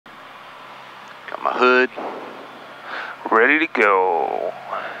Got my hood. Ready to go.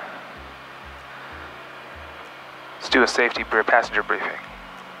 Let's do a safety passenger briefing.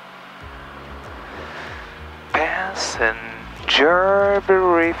 Passenger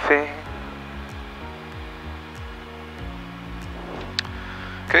briefing.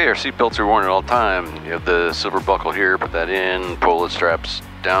 Okay, our seatbelts are worn at all time. You have the silver buckle here, put that in, pull the straps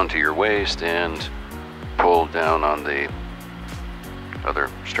down to your waist, and pull down on the other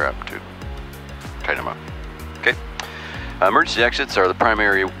strap to tighten them up. Okay. Emergency exits are the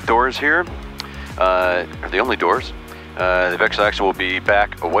primary doors here, are the only doors. The exit axle will be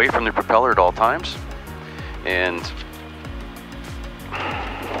back away from the propeller at all times, and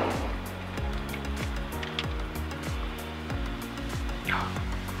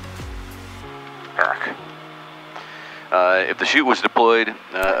if the chute was deployed,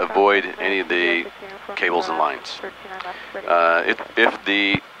 avoid any of the cables and lines. If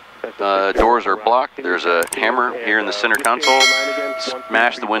the doors are blocked, there's a hammer here in the center console.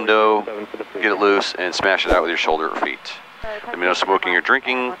 Smash the window, get it loose, and smash it out with your shoulder or feet. Let me know smoking or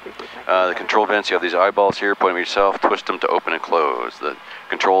drinking. The control vents, you have these eyeballs here, point them at yourself, twist them to open and close. The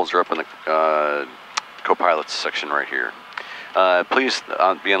controls are up in the co-pilot's section right here. Please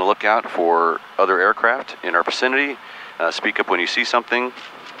be on the lookout for other aircraft in our vicinity. Speak up when you see something.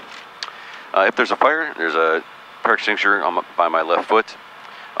 If there's a fire, there's a fire extinguisher by my left foot.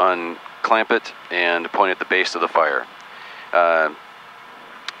 Unclamp it and point at the base of the fire.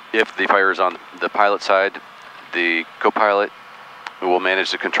 If the fire is on the pilot side, the co-pilot will manage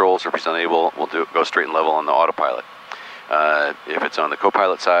the controls, or if he's unable, we'll go straight and level on the autopilot. If it's on the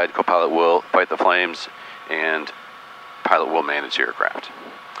co-pilot side, co-pilot will fight the flames and pilot will manage the aircraft.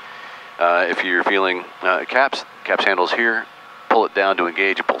 If you're feeling caps handles here, pull it down to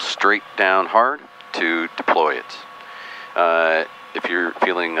engage and pull straight down hard to deploy it. If you're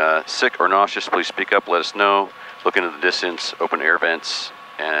feeling sick or nauseous, please speak up, let us know. Look into the distance, open air vents,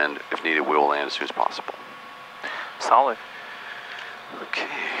 and if needed, we will land as soon as possible. Solid. Okay.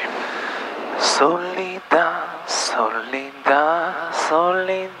 Solida, solida,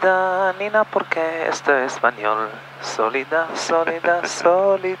 solida, Nina, porque esto es español. Solida, solida,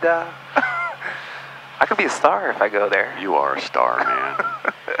 solida. I could be a star if I go there. You are a star, man.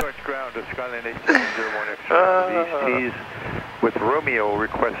 Torch ground to Skyline 8701 X-ray. VCs with Romeo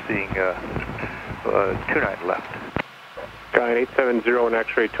requesting 29 left. Skyline 8701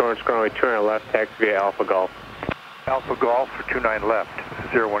 X-ray, Torrance runway 29 left, taxi via Alpha Golf. Alpha Golf for 29 left,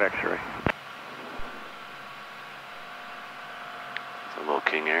 01 X-ray. It's a little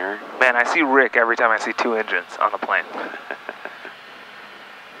King Air. Man, I see Rick every time I see two engines on the plane.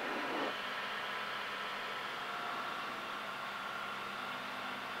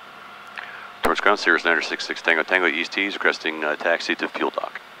 Towards ground, Sirius 966 Tango Tango East Tees requesting taxi to fuel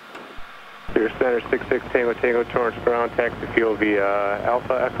dock. Sirius 966 Tango Tango, Torrance ground, taxi fuel via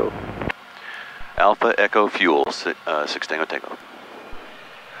Alpha Echo. Alpha Echo Fuel, 6 Tango Tango.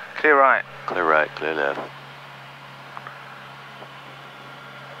 Clear right. Clear right, clear left.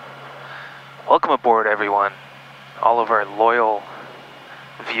 Welcome aboard, everyone. All of our loyal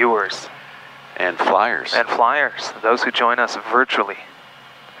viewers. And flyers. And flyers. Those who join us virtually.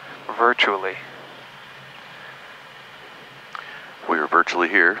 Virtually. We are virtually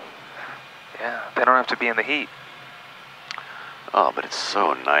here. Yeah, they don't have to be in the heat. Oh, but it's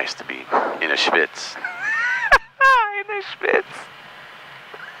so nice to be in a schwitz. In a schwitz.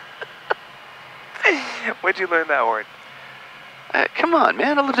 Where'd you learn that word? Come on,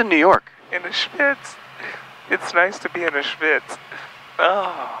 man. I lived in New York. In a schwitz. It's nice to be in a schwitz.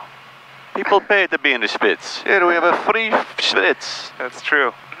 Oh. People pay to be in a schwitz. Here we have a free schwitz. That's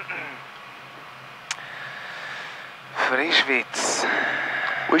true. Free schwitz.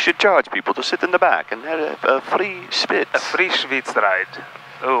 We should charge people to sit in the back and have a free schwitz. A free schwitz ride.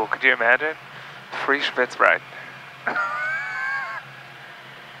 Oh, could you imagine? Free schwitz ride.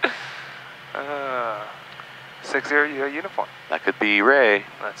 6-0 uniform. That could be Ray.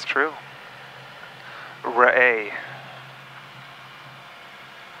 That's true. Ray.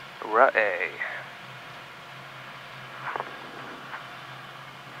 Ray.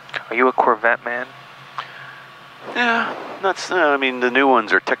 Are you a Corvette man? Yeah, that's. I mean, the new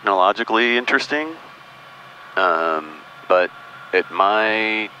ones are technologically interesting, but at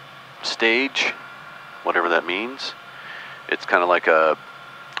my stage, whatever that means, it's kind of like a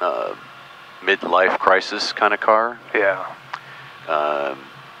midlife crisis kind of car. Yeah.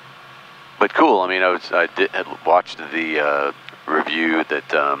 But cool. I mean, I had watched the review that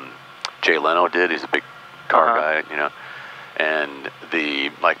Jay Leno did. He's a big car guy, you know, and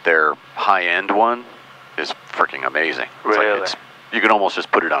their high end one is freaking amazing. It's really? Like you can almost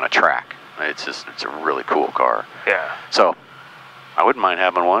just put it on a track. It's a really cool car. Yeah. So, I wouldn't mind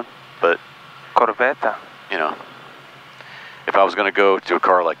having one, but Corvette. you know, if I was going to go to a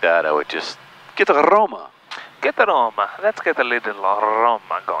car like that, I would just get a Roma. Get the Roma. Let's get a little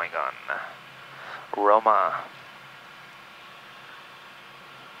Roma going on. Roma.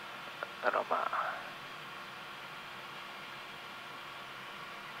 Roma.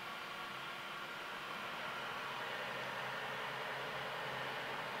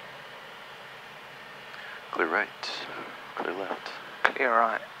 Clear right, clear left. Clear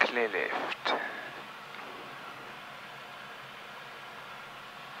right, clear left.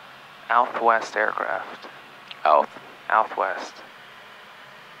 Southwest aircraft. Southwest.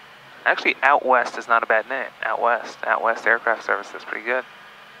 Actually, Out West is not a bad name. Out West Aircraft Service is pretty good.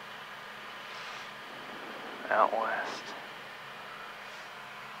 Out West.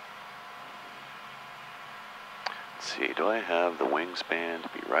 Let's see, do I have the wingspan to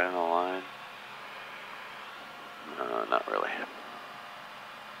be right on the line? Not really.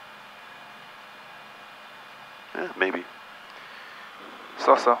 Maybe.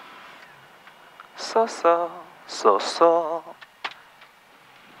 So-so. So-so. So-so.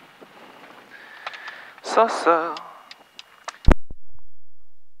 So-so.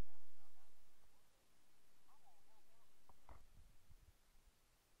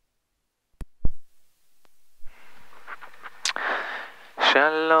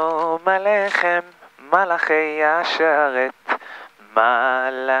 Shalom Aleichem, Malachei Asharet,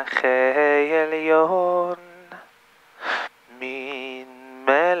 Malachei Elyon, Min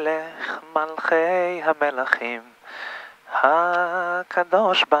Melech Malchei HaMelachim,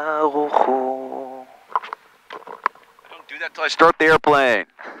 HaKadosh Baruch Hu. Don't do that till I start the airplane.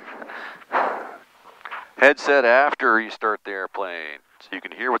 Headset after you start the airplane, so you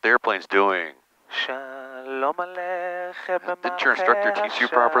can hear what the airplane's doing. Shalom Aleichem. Didn't your instructor teach you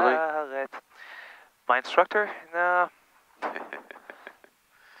properly? My instructor? No. Okay,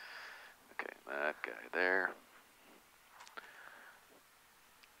 that guy there.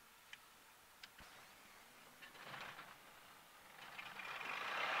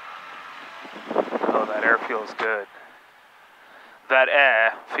 Oh, that air feels good. That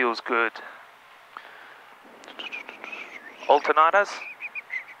air feels good. Alternatas?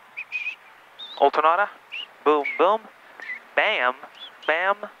 Alternata? Boom, boom. Bam,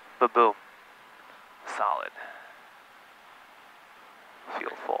 bam, ba-boom. Solid.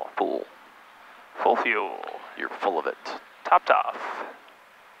 Fuel full. Full. Full fuel. You're full of it. Topped off.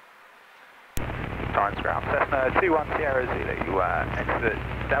 Torrance ground. Cessna 21 Sierra Zulu, you exit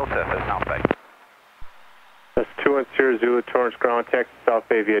Delta for South Bay. That's 210 Zulu, Torrance ground, taxi South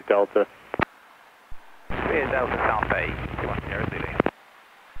Bay via Delta. Via Delta South Bay, 21 Sierra Zulu.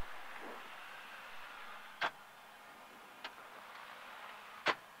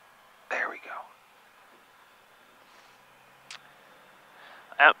 There we go.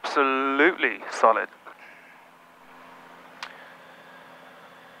 Absolutely solid.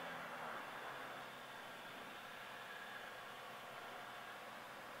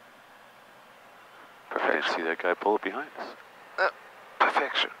 I didn't see that guy pull up behind us.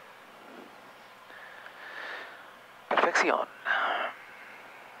 Perfection. Perfection.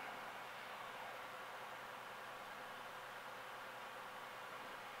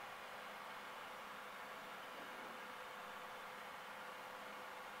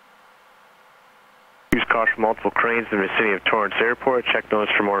 Use caution for multiple cranes in the vicinity of Torrance Airport. Check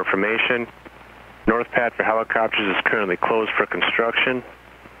notes for more information. North pad for helicopters is currently closed for construction.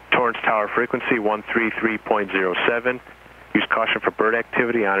 Torrance Tower frequency 133.07. Use caution for bird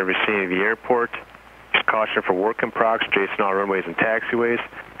activity on the vicinity of the airport. Use caution for work in progress, adjacent all runways and taxiways.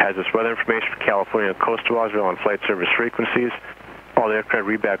 Hazardous weather information for California coastal Roswell on flight service frequencies. All aircraft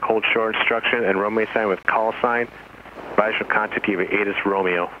read back hold short instruction and runway sign with call sign. Advisory contact either ATIS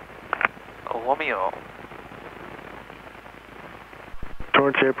Romeo. Romeo.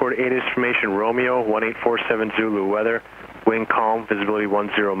 Torrance Airport ATIS information Romeo 1847 Zulu weather. Wind calm, visibility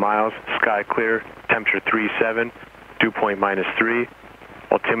 10 miles, sky clear, temperature 37, dew point -3,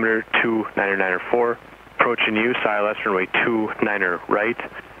 altimeter 2994, approaching you, ILS runway 29er right,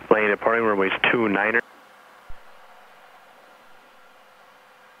 landing departing runways 29er.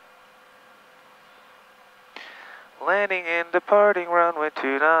 Landing and departing runway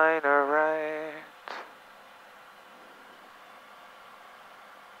 29er right.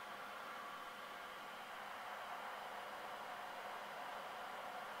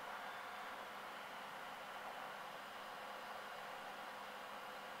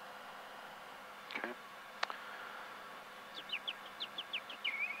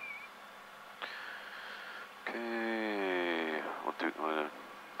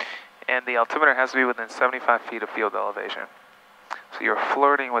 And the altimeter has to be within 75 feet of field elevation. So you're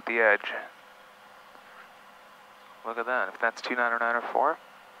flirting with the edge. Look at that, if that's 29 or 904.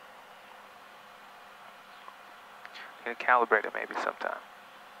 You're gonna calibrate it maybe sometime.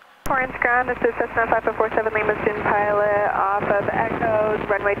 Orange ground, this is Cessna 5047 Lima student pilot off of Echo,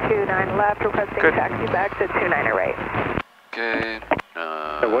 runway 29 left, requesting taxi back to 29er right. Okay.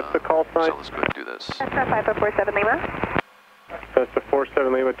 What's the call sign? So let's go ahead and do this. Cessna 5047 Lima. Cessna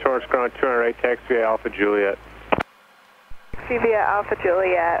 47 Lima, Torrance ground 200 right, taxi via Alpha Juliet. Taxi via Alpha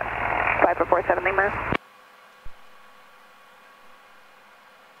Juliet, 5047 Lima.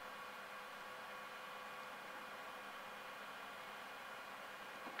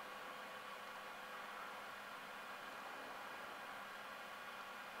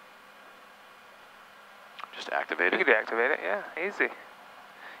 Just activate it. You could activate it, yeah, easy.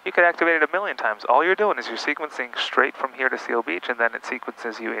 You could activate it a million times. All you're doing is you're sequencing straight from here to Seal Beach, and then it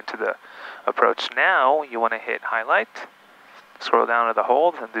sequences you into the approach. Now, you want to hit highlight, scroll down to the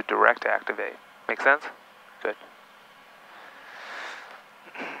hold, and do direct activate. Make sense? Good.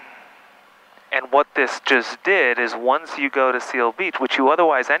 And what this just did is once you go to Seal Beach, which you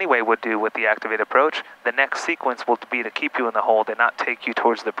otherwise anyway would do with the activate approach, the next sequence will be to keep you in the hold and not take you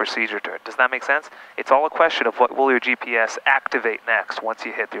towards the procedure turn. Does that make sense? It's all a question of what will your GPS activate next once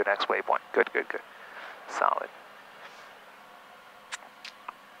you hit your next waypoint. Good, good, good. Solid.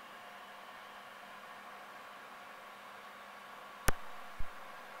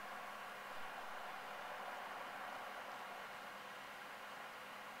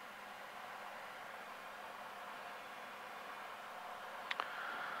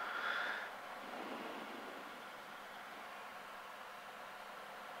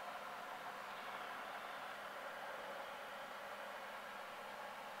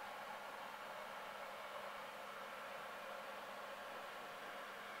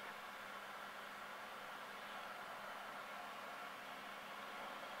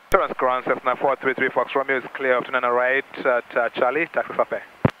 Torrance ground, Cessna 433 Fox Romeo is clear of 29 right at Charlie, taxi Sape.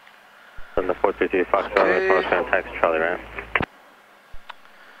 Cessna 433 Fox Romeo, Torrance ground, taxi Charlie ramp.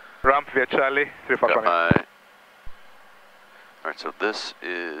 Ramp via Charlie, 3 Fox Romeo. Alright, so this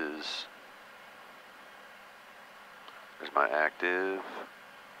is... There's my active.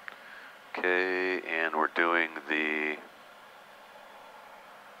 Okay, and we're doing the...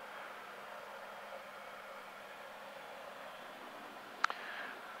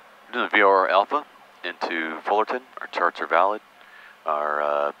 We're doing the VOR Alpha into Fullerton. Our charts are valid.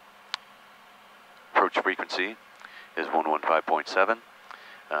 Our approach frequency is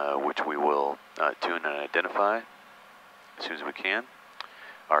 115.7, which we will tune and identify as soon as we can.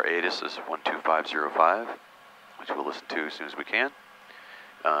 Our ATIS is 12505, which we'll listen to as soon as we can.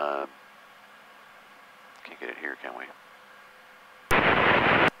 Can't get it here, can we?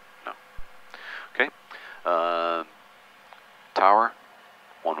 No. Okay. Tower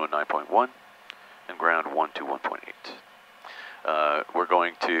 119.1 and ground 121.8. We're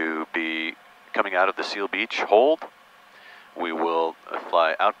going to be coming out of the Seal Beach hold. We will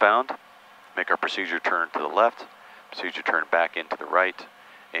fly outbound, make our procedure turn to the left, procedure turn back into the right,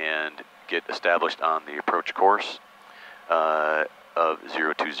 and get established on the approach course of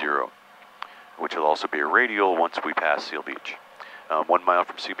 020, which will also be a radial once we pass Seal Beach. 1 mile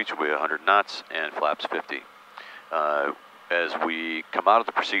from Seal Beach will be 100 knots and flaps 50. As we come out of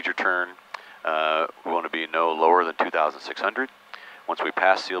the procedure turn, we want to be no lower than 2,600. Once we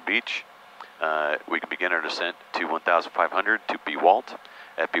pass Seal Beach, we can begin our descent to 1,500 to B-Walt.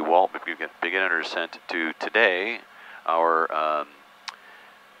 At B-Walt, we can begin our descent to today. Our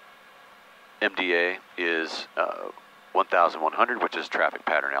MDA is 1,100, which is traffic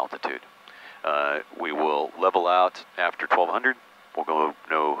pattern altitude. We will level out after 1,200. We'll go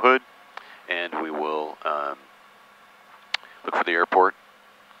no hood, and we will look for the airport,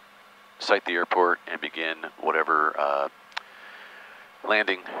 sight the airport, and begin whatever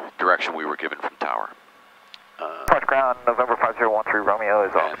landing direction we were given from tower. Approach ground, November 5013 Romeo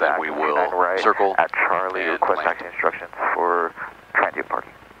is off back. We will right circle at Charlie, and request land. taxi instructions for transient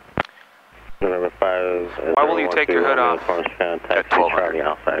parking. November 5. Why will you take your hood off? At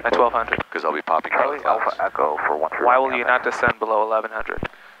 1200. At 1200. Because I'll be popping Charlie clouds. Alpha Echo for 13. Why will you not descend below 1100?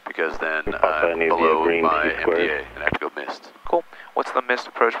 Because then I need the below green my T-squared. MDA, and I have to go missed. Cool. What's the missed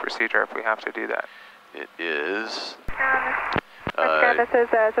approach procedure if we have to do that? It is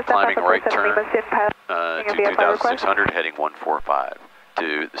This is climbing right turn Lima student pilot. to 2,600, heading 145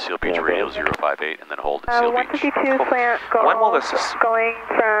 to the Seal Beach radial 058, and then hold at Seal Beach. 152 slant goal, When will this going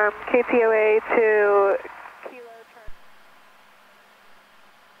from KTOA to Kilo turn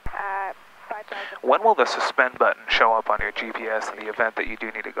at 5,000. when will the suspend button show up on your GPS in the event that you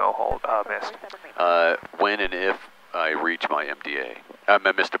do need to go missed? When and if I reach my MDA,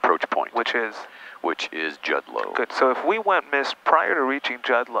 my missed approach point. Which is? Which is Judlow. Good. So if we went missed prior to reaching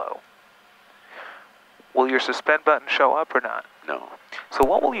Judlow, will your suspend button show up or not? No. So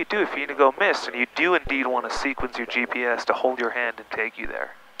what will you do if you need to go missed and you do indeed want to sequence your GPS to hold your hand and take you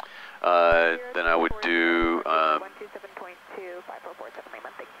there? Then I would do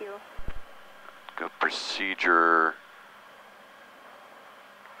go procedure.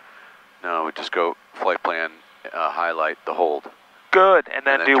 No, we just go flight plan, highlight the hold. Good, and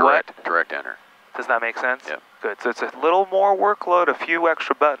then do direct, what? Direct enter. Does that make sense? Yep. Good. So it's a little more workload, a few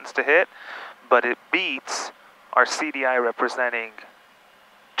extra buttons to hit, but it beats our CDI representing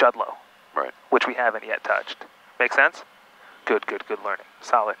Judlow, right? Which we haven't yet touched. Make sense? Good learning.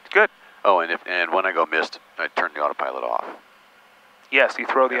 Solid. Good. Oh, and when I go missed, I turn the autopilot off. Yes, you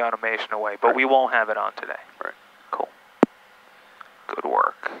throw the automation away, but we won't have it on today. Right. Cool. Good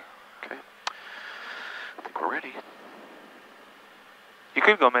work. Okay. I think we're ready. You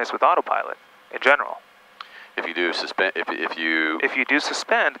could go miss with autopilot in general. If you do suspend, if you do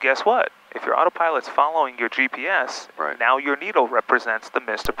suspend, guess what? If your autopilot's following your GPS, right. Now your needle represents the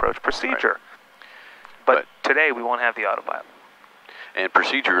missed approach procedure. Right. But today we won't have the autopilot. And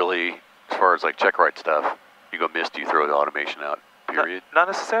procedurally, as far as like check right stuff, you go missed, you throw the automation out. Period. Not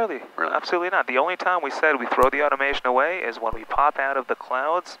necessarily. Really? Absolutely not. The only time we said we throw the automation away is when we pop out of the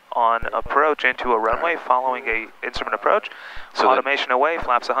clouds on approach into a runway following a instrument approach. So automation away,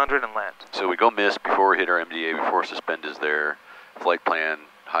 flaps 100 and land. So we go miss before we hit our MDA, before suspend is there, flight plan,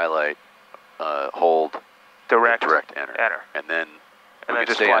 highlight, hold, direct enter. And And then then we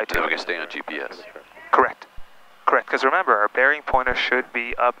just can fly then we can stay on GPS. Correct. Because remember, our bearing pointer should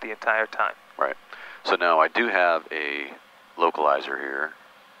be up the entire time. Right. So now I do have a localizer here.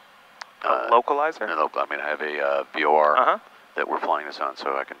 A localizer? No, I mean, I have a VOR that we're flying this on,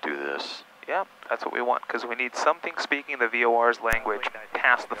 so I can do this. Yeah, that's what we want, because we need something speaking the VOR's language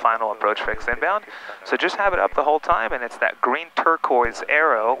past the final approach fix inbound. So just have it up the whole time, and it's that green turquoise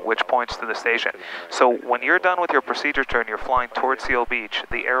arrow which points to the station. So when you're done with your procedure turn, you're flying towards Seal Beach,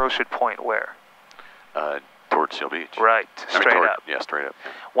 the arrow should point where? Towards Seal Beach. Right, straight up. Yeah, straight up.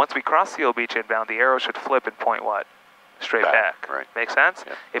 Once we cross Seal Beach inbound, the arrow should flip and point what? Straight back. Right. Make sense?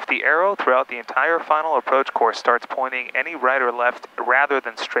 Yep. If the arrow throughout the entire final approach course starts pointing any right or left rather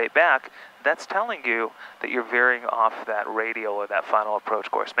than straight back, that's telling you that you're veering off that radial or that final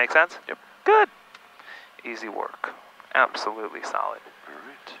approach course. Make sense? Yep. Good. Easy work. Absolutely solid. All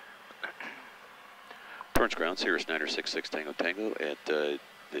right. Torrance Ground, Sierra Snyder 66 Tango Tango at the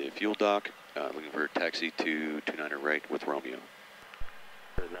fuel dock, looking for a taxi to 29er right with Romeo.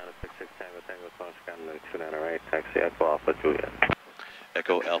 66 Tango Tango, Torrance Ground, 29er right, taxi Echo Alpha Juliet.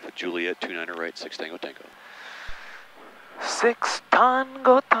 Echo Alpha Juliet, 29er right, 6 Tango Tango. 6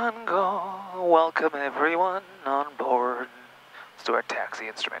 Tango Tango, welcome everyone on board. Let's do our taxi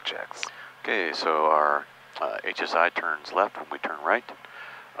instrument checks. Okay, so our HSI turns left when we turn right.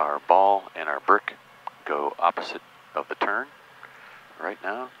 Our ball and our brick go opposite of the turn right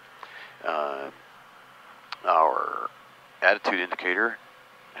now. Our attitude indicator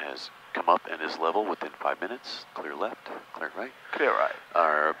has come up and is level within 5 minutes. Clear left, clear right. Clear right.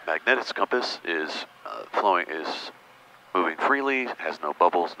 Our magnetics compass is moving freely, has no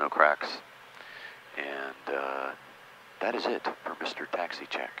bubbles, no cracks. And that is it for Mr. Taxi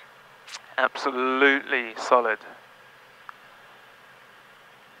Check. Absolutely solid.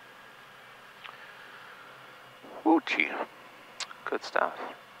 Ooh, gee. Good stuff.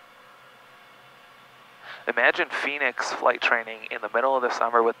 Imagine Phoenix flight training in the middle of the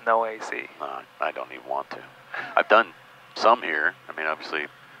summer with no AC. I don't even want to. I've done some here. I mean, obviously,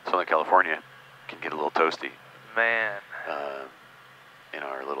 Southern California can get a little toasty. Man. In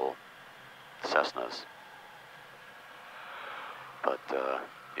our little Cessnas. But,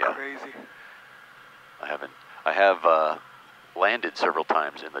 yeah. Crazy. I have landed several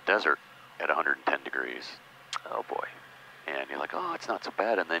times in the desert at 110 degrees. Oh boy. And you're like, oh, it's not so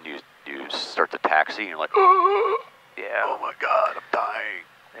bad. And then you start to taxi and you're like, oh, yeah. Oh my God, I'm dying.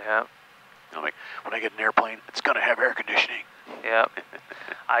 Yeah. I'm like, when I get an airplane, it's going to have air conditioning. Yeah.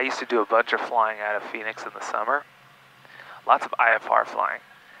 I used to do a bunch of flying out of Phoenix in the summer. Lots of IFR flying.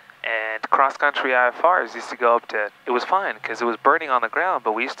 And cross-country IFRs used to go up to, it was fine because it was burning on the ground,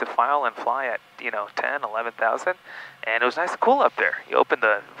 but we used to file and fly at, 10, 11,000. And it was nice and cool up there. You opened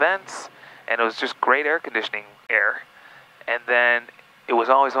the vents, and it was just great air conditioning air. And then it was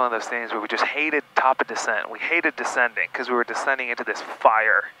always one of those things where we just hated top of descent. We hated descending because we were descending into this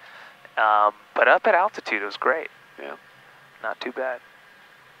fire. But up at altitude, it was great. Yeah. Not too bad.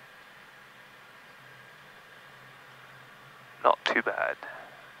 Not too bad.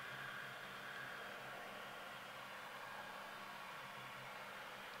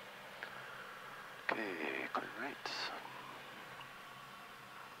 Okay, clear right.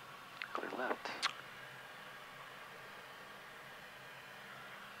 Clear left.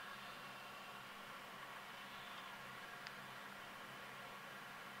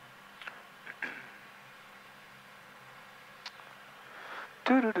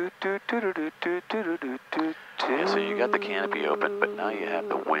 Yeah, so you got the canopy open, but now you have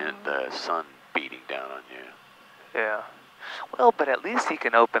the wind, the sun beating down on you. Yeah. Well, but at least he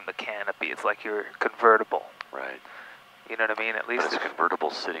can open the canopy. It's like your convertible. Right. You know what I mean? At least But it's a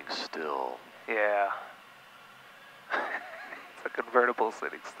convertible sitting still. Yeah. It's a convertible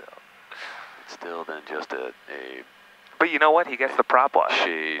sitting still. It's still then just a But you know what? He gets the prop wash.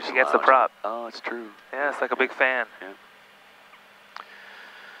 chaise He gets the lounge. prop. Oh, it's true. Yeah, it's like a big fan. Yeah.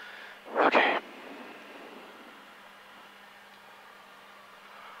 Okay.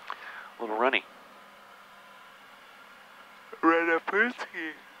 A little runny.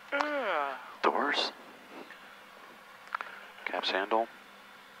 Renapuski. Doors. Caps handle.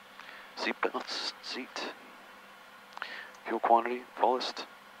 Seat belts. Seat. Fuel quantity. Fullest.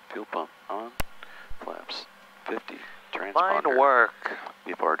 Fuel pump on. Flaps. 50. Transponder. Mine work.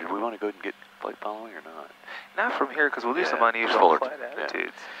 VFR. Did we want to go and get flight following or not? Not from here, because we'll do some Yeah, unusual Fullerton, flight yeah.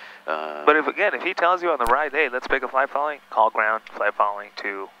 attitudes. Uh, But if he tells you on the ride, hey, let's pick a flight following, call ground, flight following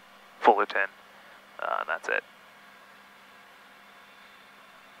to Fullerton. That's it.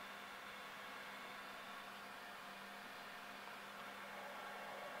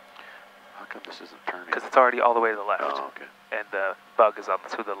 how come this isn't turning? Because it's already all the way to the left. Oh, okay. And the bug is on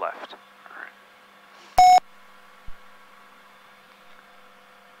to the left.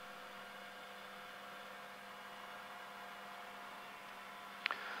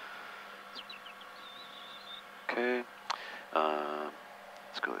 Okay,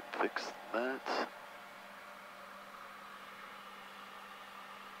 let's go ahead and fix that.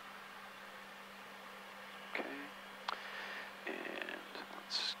 Okay, and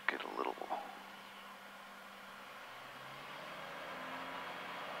let's get a little.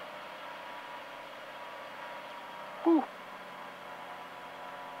 Woo.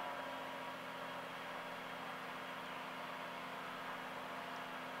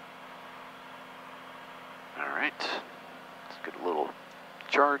 All right, let's get a little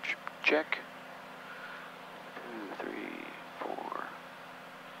charge check. 2, 3, 4.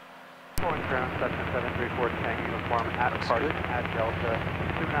 Florence ground, Cessna 734 Tango uniform at departure at Delta,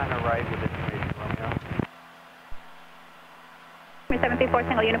 29 right with information, Romeo. 734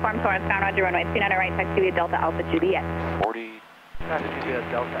 single uniform, Florence ground, roger, runway 29 right, taxi via Delta Alpha Juliet. 40. Taxi via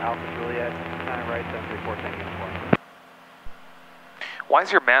Delta Alpha Juliet, 29 right, 734 Tango uniform. Why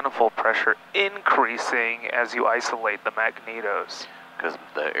is your manifold pressure increasing as you isolate the magnetos? Because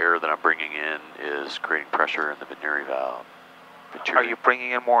the air that I'm bringing in is creating pressure in the Venturi valve. Are you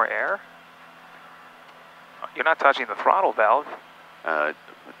bringing in more air? You're not touching the throttle valve.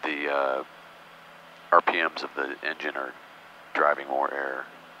 The RPMs of the engine are driving more air.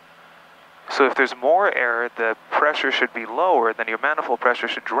 So if there's more air, the pressure should be lower, then your manifold pressure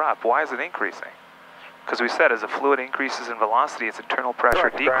should drop. Why is it increasing? Because we said as the fluid increases in velocity, its internal pressure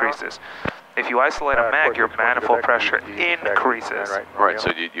decreases. If you isolate a mag, your manifold pressure increases. Right,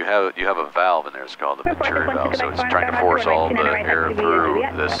 so you have a valve in there, it's called the Venturi valve, so it's trying to force all the air through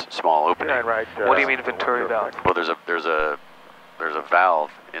this small opening. What do you mean Venturi valve? Well, there's a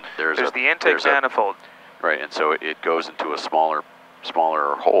valve, and there's the intake manifold. Right, and so it goes into a smaller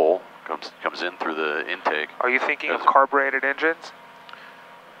hole, comes in through the intake. Are you thinking of carbureted engines?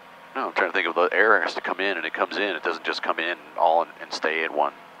 No, I'm trying to think of the air has to come in, and it comes in. It doesn't just come in all and stay in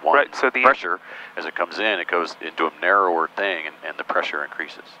one right, so the pressure. As it comes in, it goes into a narrower thing, and the pressure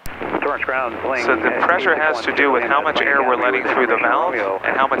increases. So the pressure has to do with how much air we're letting through the valve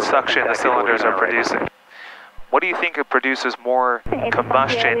and how much suction the cylinders are producing. What do you think it produces more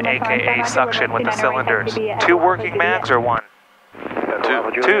combustion, aka suction, with the cylinders? 2 working mags or 1?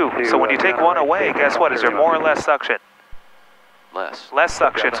 2. So when you take 1 away, guess what? Is there more or less suction? Less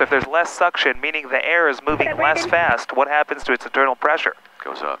suction. So if there's less suction, meaning the air is moving less fast, what happens to its internal pressure?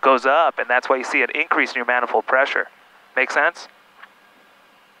 Goes up. Goes up, and that's why you see an increase in your manifold pressure. Make sense?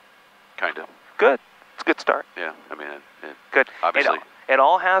 Kind of. Good. It's a good start. Yeah, I mean, Good. obviously. It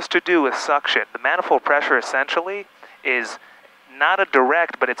all has to do with suction. The manifold pressure essentially is not a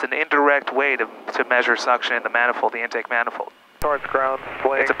direct, but it's an indirect way to measure suction in the manifold, the intake manifold.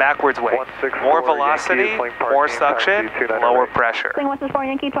 It's a backwards way. More velocity, more suction, lower pressure.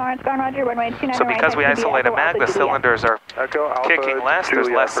 So because we isolate a mag, the cylinders are kicking less, there's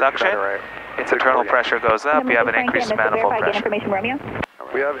less suction. its internal pressure goes up, you have an increased manifold pressure. Information Romeo.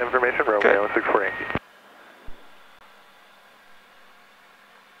 We have information Romeo, 64 Yankee.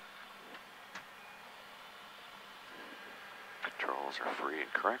 Controls are free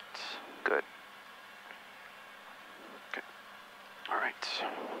and correct. Good. Okay. All right.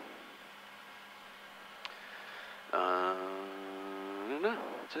 No,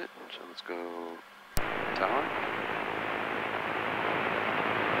 that's it. So let's go tower.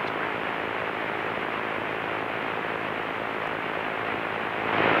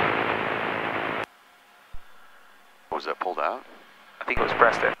 Was that pulled out? I think it was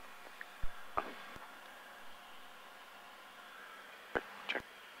breasted. Check.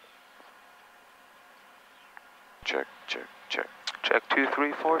 Check, check, check. Check 2,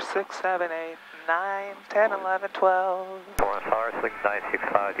 3, 4, 6, 7, 8, 9, 10, 11, 12. Torrance Tower, Sling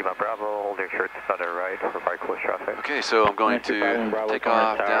 965, Lima Bravo, hold your shirts on the right for very close traffic. Okay, so I'm going to 925 Bravo, take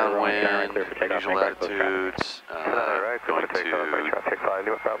Torrance off Tower, downwind, clear for takeoff, usual right close attitudes, going to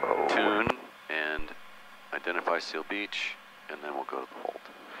tune and identify Seal Beach, and then we'll go to the hold.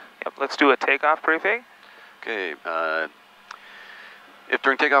 Yep, let's do a takeoff briefing. Okay, if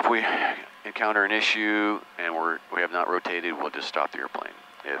during takeoff we encounter an issue and we have not rotated, we'll just stop the airplane.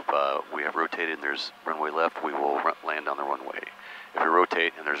 If we have rotated and there's runway left, we will land on the runway. If we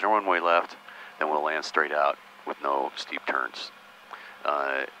rotate and there's no runway left, then we'll land straight out with no steep turns.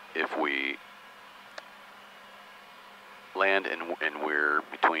 If we land and we're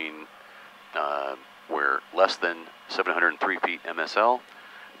between, we're less than 703 feet MSL,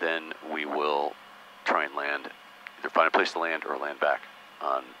 then we will try and land, either find a place to land or land back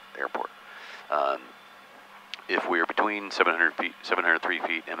on the airport. If we are between 703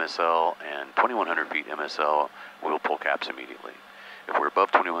 feet MSL and 2100 feet MSL, we will pull caps immediately. If we're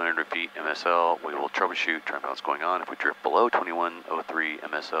above 2100 feet MSL, we will troubleshoot, try and find what's going on. If we drift below 2103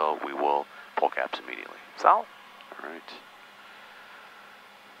 MSL, we will pull caps immediately. Solid. All right.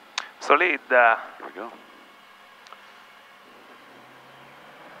 Solid. Here we go.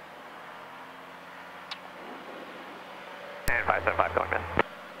 And 575 going in.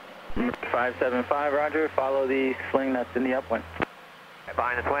 575, roger. Follow the sling that's in the upwind.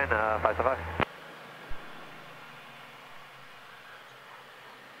 Behind this wind, 575.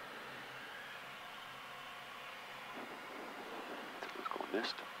 Let's go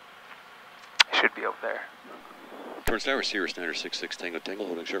missed. Should be over there. Torrance Tower, Sierra Snyder 66 Tango Tango,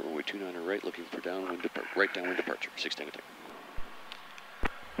 holding short runway 29 right, looking for right downwind departure, 6 Tango Tango.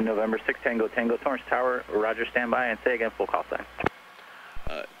 November 6 Tango Tango, Torrance Tower, roger, standby, and say again, full call sign.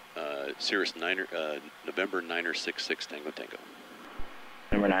 Sirius November 966 Tango Tango.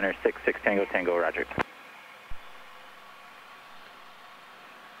 Number 966 Tango Tango, roger.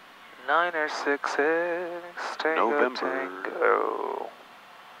 966 Tango November. Tango.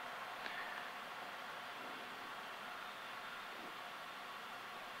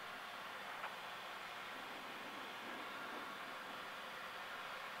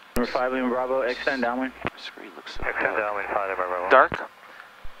 Number 5 Lima Bravo, extend downwind. My screen looks so Extend downwind, 5 Lima Bravo. Dark.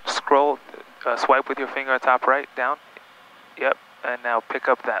 Scroll, swipe with your finger top right, down. Yep, and now pick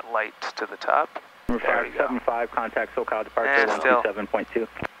up that light to the top. Number 575, contact SoCal departure, And still. 127.2.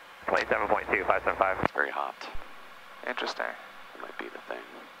 27.2, 575. It's very hot. Interesting. That might be the thing.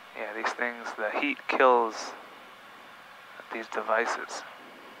 Yeah, these things, the heat kills these devices.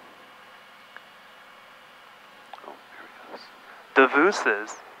 Oh, there it goes.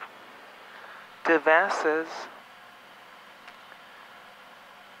 Devices. Devices.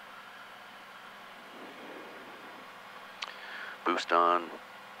 Boost on,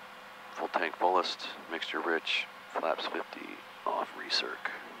 full tank fullest, mixture rich, flaps 50, off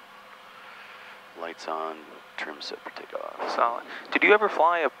recirc. Lights on, trim set for takeoff. Solid. Did you ever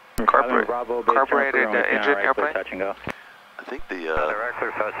fly a Bravo, carbureted engine airplane? Touch and go. I think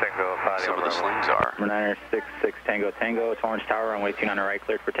Director, touch and go, 5 some of Lima the Bravo. slings are. Number 966 Tango Tango, Torrance Tower, runway 29 right,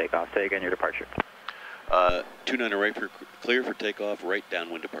 cleared for takeoff. Say again your departure. 29 right for clear for takeoff, right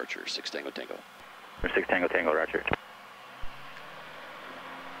downwind departure, 6 Tango Tango. Number 6 Tango Tango, roger.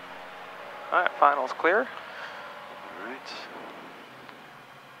 All right, finals clear. All right.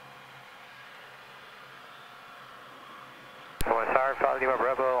 Torrance Tower, 5 Lima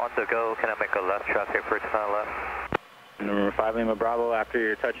Bravo, on the go. Can I make a left traffic for 29 left? Number 5 Lima Bravo, after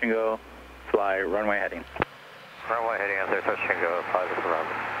your touch and go, fly runway heading. Runway heading after touch and go, 5 Lima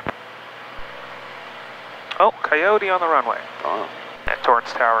Bravo. Oh, Coyote on the runway. Oh, At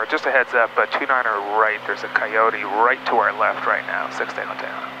Torrance Tower, just a heads up, 29er right, there's a Coyote right to our left right now, 6 Tango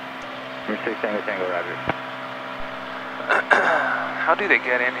Tango. Number 6 Tango Tango, roger. How do they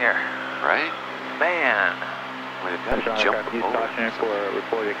get in here? right? Man. Well, they've got to Sean jump aircraft, use over. caution for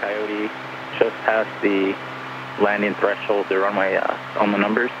reported Coyote just past the landing threshold, the runway on the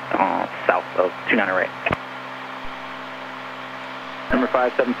numbers, south of 298. Number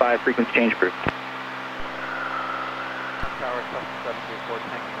 575, frequency change approved. Tower 734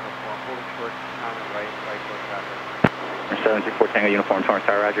 Tango Uniform, holding short, on the right close traffic. Number 734 Tango Uniform, Torrance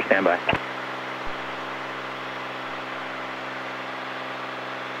Tower, roger, standby.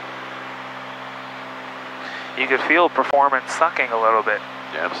 You could feel performance sucking a little bit.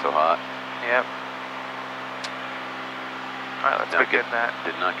 Yeah, it was so hot. Yep. All right, let's begin that.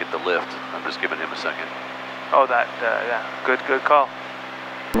 Did not get the lift. I'm just giving him a second. Oh, that, yeah, good call.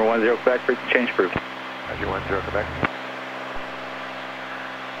 Number 10 Quebec, frequency change approved. Roger, 10 Quebec.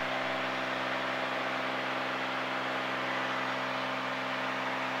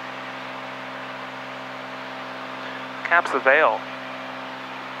 Caps the veil.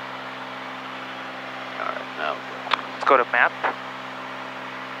 All right, now. Let's go to map.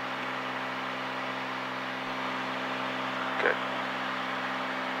 Good.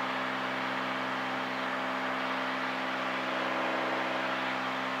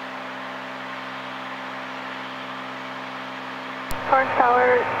 Torrance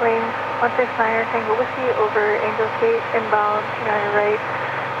Tower, lane 169 Tango Whiskey over Angels Gate, inbound 29 right,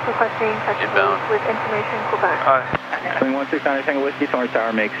 requesting touch and go Inbound. with information Quebec. Swing 169 Tango Whiskey, Torrance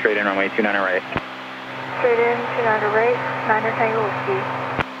Tower, make straight in runway 29 right. Straight in, 29 right, 9er Tango Whiskey.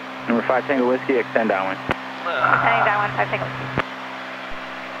 Number 5 Tango Whiskey, extend downwind. Extending downwind, 5 Tango Whiskey.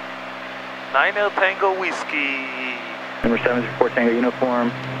 9 Tango Whiskey. Number 734 Tango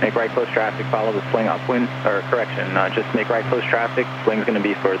Uniform, make right close traffic, follow the swing upwind, or correction, just make right close traffic. Swing's going to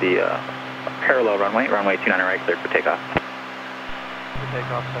be for the parallel runway 29 right, cleared for takeoff. For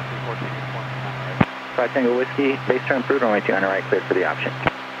takeoff, 734 Tango Uniform, 29 right. 5 Tango Whiskey, base turn approved, runway 29 right, cleared for the option.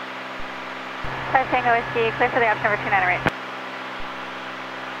 5 Tango Whiskey, clear for the option over 29 right.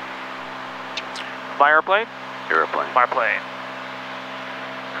 My airplane? Airplane. My plane.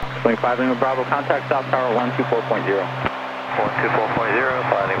 Swing 5 Lima Bravo, contact South Tower 124.0. 124.0,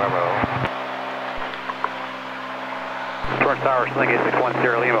 5 Lima Bravo. Torrance Tower, Sling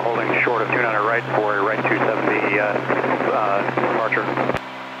 8610 Lima, holding short of 29 right for right 270 departure.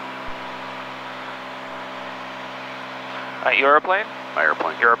 Your airplane? My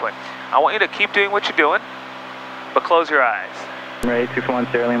airplane. Your airplane. I want you to keep doing what you're doing, but close your eyes. Ready, 241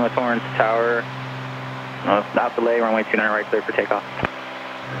 Sierra Lima, Torrance Tower, without delay, runway 29 right, cleared for takeoff.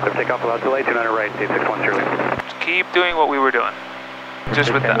 Clear for takeoff without delay, 29 right, 861 Lima. Just keep doing what we were doing,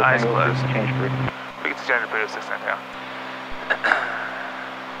 just with the Tango, eyes Tango, closed. change approved. Frequency change approved, 69 down.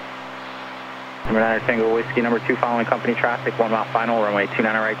 Number 9 Tango Whiskey, number 2 following company traffic, 1 mile final, runway 29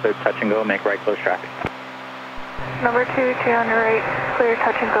 right, cleared touch and go, make right close traffic. Number 2, 29 right, clear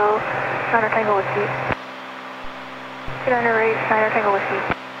touch and go, 9er Tango Whiskey. 29 right, 9er Tango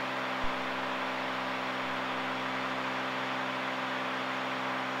Whiskey.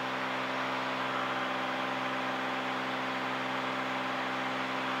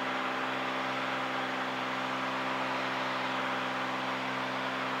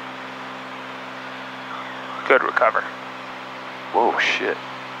 Good recover. Whoa, shit.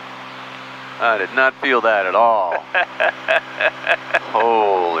 I did not feel that at all.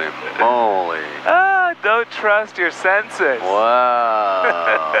 Holy moly. Ah, don't trust your senses.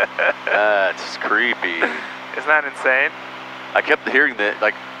 Wow. That's creepy. Isn't that insane? I kept hearing that,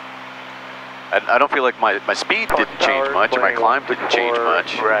 like, I don't feel like my speed didn't change much, my climb didn't change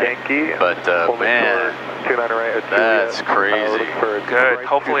much. Right. Yankee, But, man, 29 right, that's crazy. Good.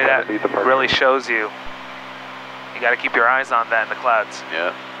 Hopefully that really shows you. You got to keep your eyes on that in the clouds.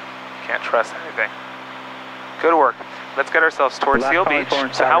 Yeah. Can't trust anything. Good work. Let's get ourselves towards Last Seal call, Beach.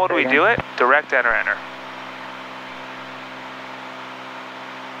 Torrance So Tower, how would we say do again. it? Direct enter.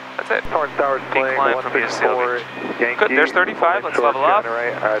 That's it. Torrance Tower's Big playing climb from here to Seal 164 Beach. Yankee. Good, there's 35, let's level up.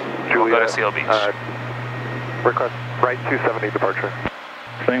 Right, We'll Julia, go to Seal Beach. Request right 270 departure.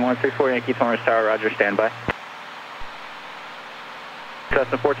 Swing 164 Yankee, Torrance Tower, roger, standby.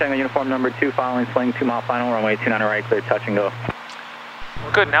 Cessna 4 Tango Uniform number 2, following swing 2 mile final, runway 29 right, clear touch and go.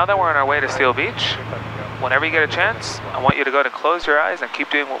 Good, now that we're on our way to Seal Beach, whenever you get a chance, I want you to go ahead and close your eyes and keep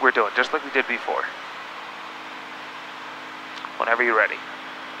doing what we're doing, just like we did before. Whenever you're ready.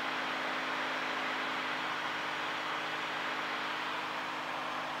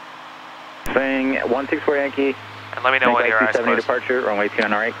 Swing 164 Yankee, And let me know when your eyes 270 close. departure, runway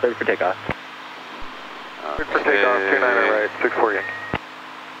 29 right, clear for takeoff. Good for takeoff, 29 right, 64 Yankee.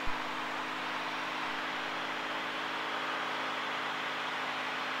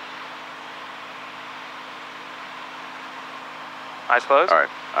 Eyes closed? All right,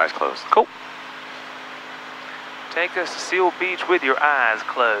 eyes closed. Cool. Take us to Seal Beach with your eyes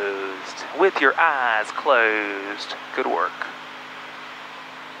closed. With your eyes closed. Good work.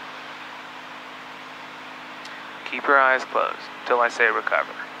 Keep your eyes closed until I say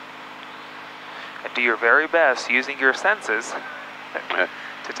recover. And do your very best using your senses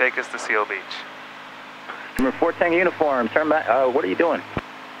to take us to Seal Beach. Number 4 Tango uniform, turn back. What are you doing?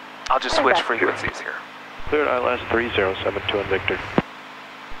 I'll just switch frequencies here. Cleared ILS 3072 on Victor.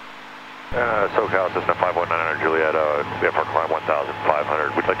 SoCal Cessna 519 Juliet, we have our climb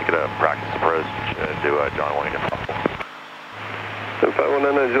 1,500. We'd like to get a practice approach to John Wayne if possible.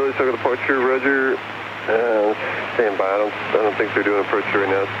 519 Juliet, so departure, roger. Stand by. I don't think they're doing approach right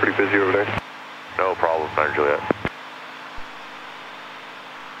now. It's pretty busy over there. No problem, 9 Juliet.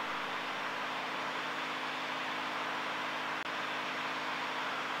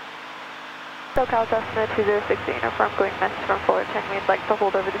 SoCal Cessna 2060 uniform going message from Fullerton. We'd like to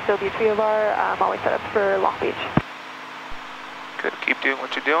hold over the Seal Beach VOR. Always set up for Long Beach. Good, keep doing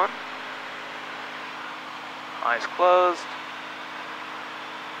what you're doing. Eyes closed.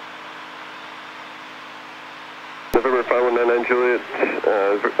 November 5199 Juliet,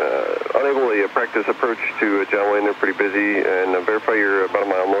 unable to practice approach to John Wayne. They're pretty busy. And verify you're about a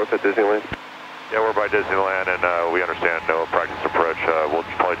mile north at Disneyland. Yeah, we're by Disneyland, and we understand no practice approach. We'll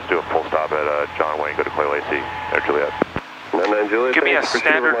probably just do a full stop at John Wayne, go to Clay Lacey, there, Juliet. 99 Juliet, Give me a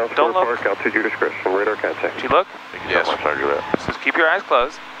standard, don't look. Park, altitude your discretion, radar contact. Did you look? Thank you so much, 9 Juliet. So keep your eyes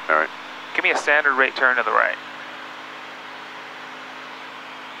closed. All right. Give me a standard rate turn to the right.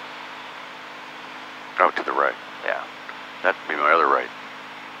 Oh, to the right. Yeah. That'd be my other right.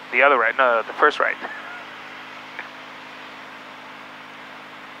 The other right, no, the first right.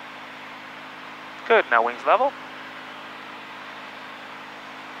 Good, now wings level.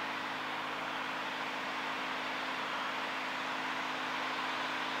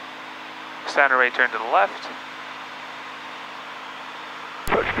 Standard rate turn to the left.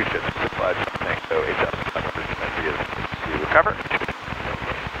 Approach speed 5, Tango 8,500. Cover.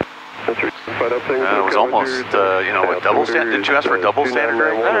 That's right. It was almost, a double standard. Didn't you ask for a double standard?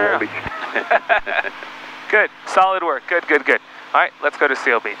 No. Good, solid work, good. All right, let's go to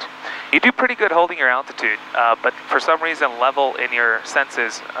Seal Beach. You do pretty good holding your altitude, but for some reason level in your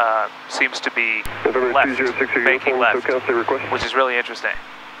senses seems to be left, making left, which is really interesting.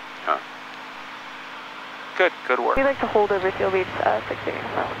 Huh. Good work. We'd like to hold over Seal Beach 60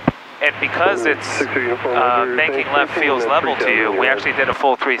 uniform. And because it's banking left feels level to you, we actually did a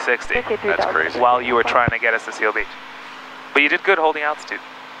full 360 That's crazy. while you were trying to get us to Seal Beach. But you did good holding altitude.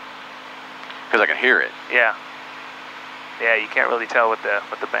 Because I can hear it. Yeah. Yeah, you can't really tell with the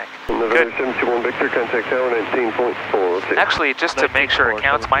bank. Good. 721 Victor, contact tower 19.4. Actually, just to make sure it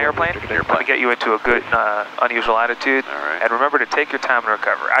counts my airplane, let me get you into a good unusual attitude. All right. And remember to take your time to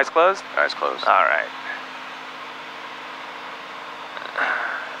recover. Eyes closed? Eyes closed. All right.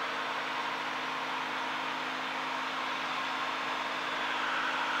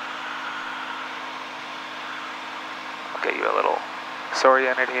 I'll get you a little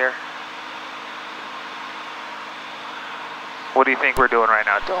disoriented here. What do you think we're doing right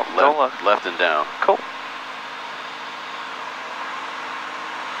now? Don't look. Left and down. Cool.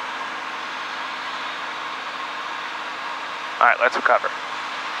 All right, let's recover.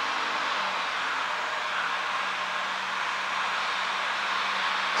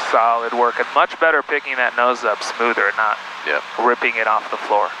 Solid work, and much better picking that nose up smoother, not ripping it off the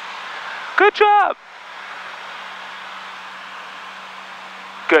floor. Good job.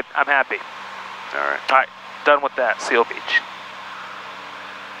 Good, I'm happy. All right. All right, done with that, Seal Beach.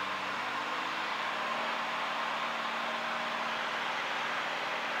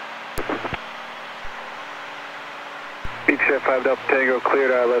 Beach set 5 Delta Tango,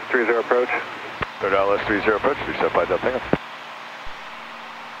 cleared ILS 30 approach. Cleared ILS 30 approach, 375 Delta Tango.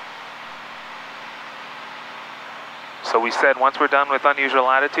 So we said once we're done with unusual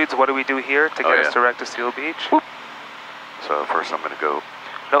attitudes, what do we do here to get us direct to Seal Beach? Whoop. So first I'm going to go.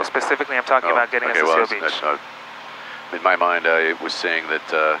 No, specifically I'm talking about getting us to Seal Beach. In my mind, I was saying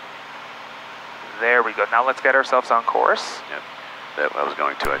that. There we go. Now let's get ourselves on course. Yep. That I was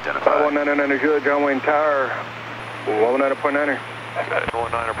going to identify. 199 Juliet, John Wayne Tower. 119.9er. Got it.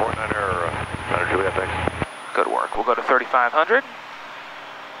 119er, Juliet, thanks. Good work. We'll go to 3,500.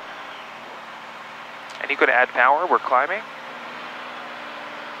 And you could add power. We're climbing.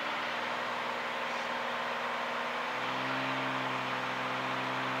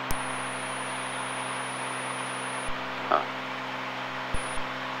 Huh.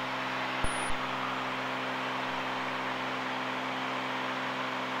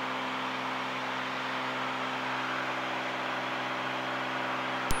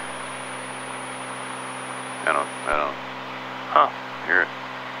 I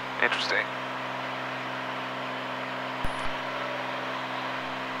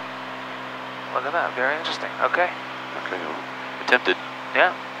Look at that. Very interesting. Okay. Okay, well, attempted.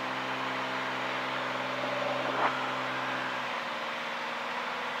 Yeah.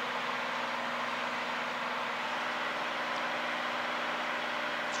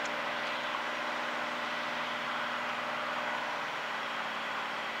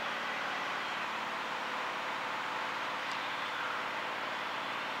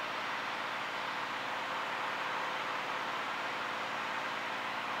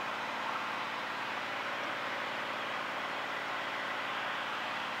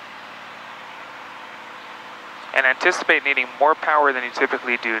 And anticipate needing more power than you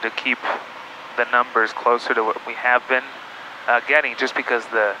typically do to keep the numbers closer to what we have been getting, just because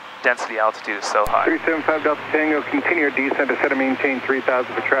the density altitude is so high. 375 Delta Tango, continue your descent to set and maintain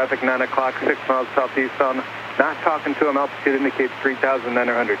 3,000 for traffic, 9 o'clock, 6 miles southeast on. Not talking to him, altitude indicates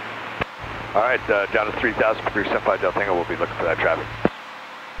 3,900. All right, down to 3,000 for 375 Delta Tango. We'll be looking for that traffic.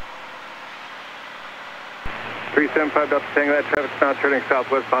 375 Delta Tango, that traffic's now turning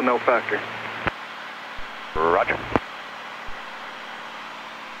southwest on no factor. Roger.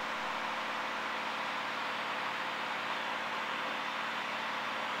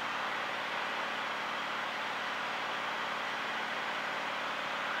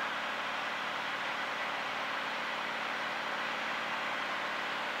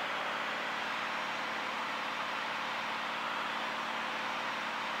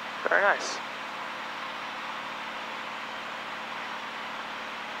 Very nice.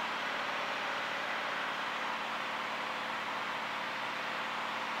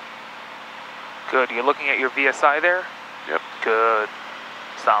 Good. You're looking at your VSI there? Yep. Good.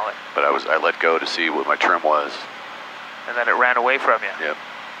 Solid. But I let go to see what my trim was. And then it ran away from you? Yep.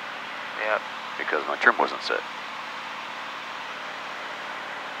 Yep. Because my trim wasn't set.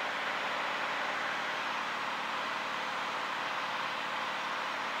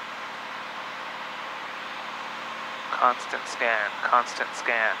 Constant scan, constant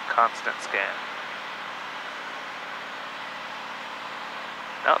scan, constant scan.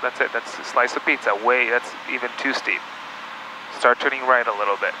 No, that's it. That's a slice of pizza. That's even too steep. Start turning right a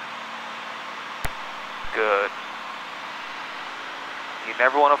little bit. Good. You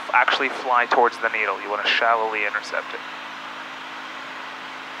never want to actually fly towards the needle. You want to shallowly intercept it.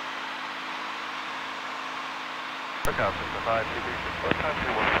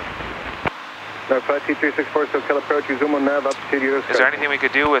 No, 5T364, so kill approach, resume on nav, altitude, US. Is there anything we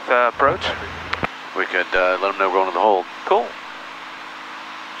could do with approach? We could let them know we're going to the hold. Cool.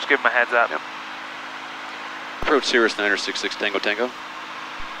 Just give them a heads up. Yep. Approach Cirrus 966 Tango Tango.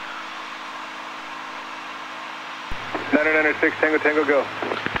 996 Tango Tango, go.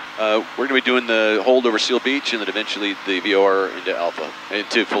 We're going to be doing the hold over Seal Beach and then eventually the VOR into Alpha,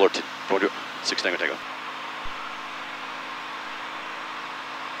 into Fullerton, 6 Tango Tango.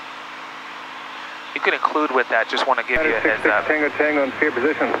 You can include with that, just want to give you a heads up. Tango Tango in fear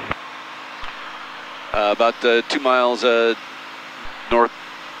position. About 2 miles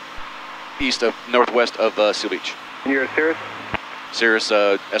northwest of Seal Beach. And you're a Cirrus? Cirrus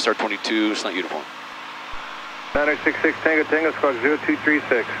SR-22 slant uniform. 966 Tango Tango, squawk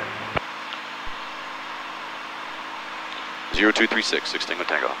 0236. 0236, 6 Tango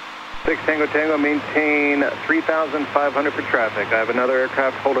Tango. 6 Tango Tango, maintain 3,500 for traffic. I have another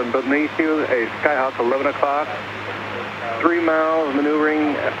aircraft holding beneath you, a Skyhawk 11 o'clock, 3 miles,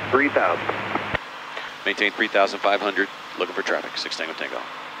 maneuvering at 3,000. Maintain 3,500, looking for traffic, 6 Tango Tango.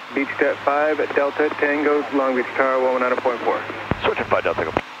 Beach Jet 5 at Delta Tango, Long Beach Tower, 119.4. Switching 5 Delta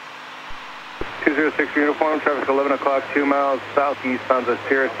Tango. 206 uniform, traffic 11 o'clock, 2 miles southeast on the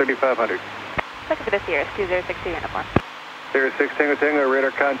Cirrus 3500. Looking for the Cirrus 206 uniform. Cirrus 6 Tango Tango,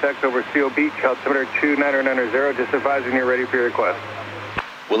 radar contact over Seal Beach, altimeter 29990, just advising you're ready for your request.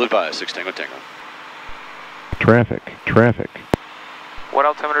 Will advise, 6 Tango Tango. Traffic, traffic. What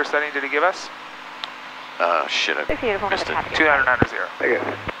altimeter setting did he give us? Shit, I missed it. 290. Okay.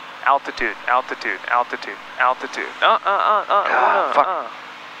 Altitude, altitude, altitude, altitude.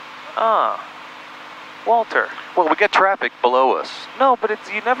 Fuck. Walter. Well, we get traffic below us. No, but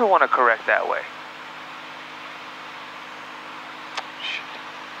you never want to correct that way.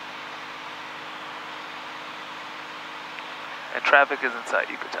 And traffic is in sight,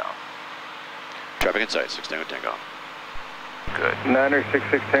 you could tell. Traffic in sight, 6 Tango Tango. Good.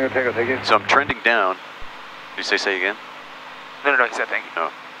 966 Tango Tango, thank you. So I'm trending down. Did you say again? No, he said thank you. No.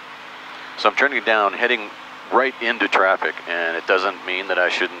 So I'm trending down, heading right into traffic, and it doesn't mean that I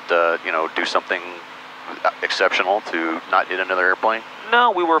shouldn't, do something exceptional to not hit another airplane?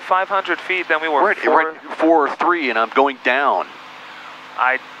 No, we were 500 feet, then we were We're at 4 or 3, and I'm going down.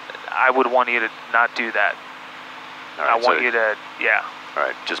 I would want you to not do that. All right, I want you to, yeah. All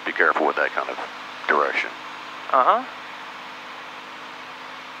right, just be careful with that kind of direction. Uh-huh.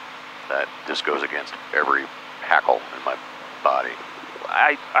 That just goes against every hackle in my body.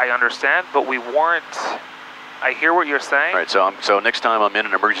 I understand, but we weren't. I hear what you're saying. All right, so next time I'm in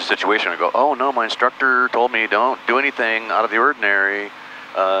an emergency situation, I go, oh no, my instructor told me don't do anything out of the ordinary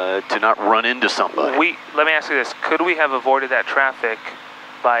to not run into somebody. Let me ask you this: could we have avoided that traffic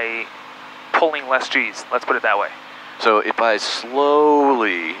by pulling less G's? Let's put it that way. So if I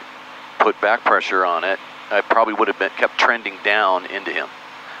slowly put back pressure on it, I probably would have kept trending down into him.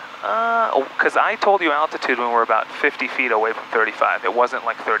 Because I told you altitude when we were about 50 feet away from 35. It wasn't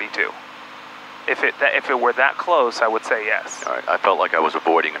like 32. If it were that close, I would say yes. All right, I felt like I was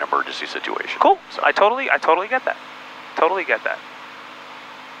avoiding an emergency situation. Cool. So. I totally get that. Totally get that.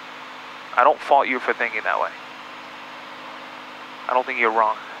 I don't fault you for thinking that way. I don't think you're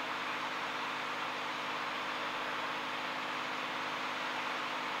wrong.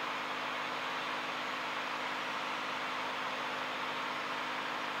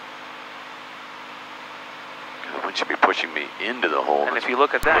 It should be pushing me into the hole. And if you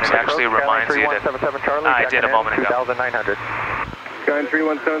look at that, it actually reminds you that I did a moment ago. 2,900. Skyline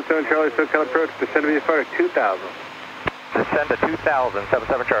 3177 Charlie, SoCal approach, descend to VFR to 2,000. Descend to 2,000,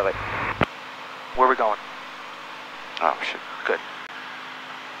 77 Charlie. Where are we going? Oh, shit. Good.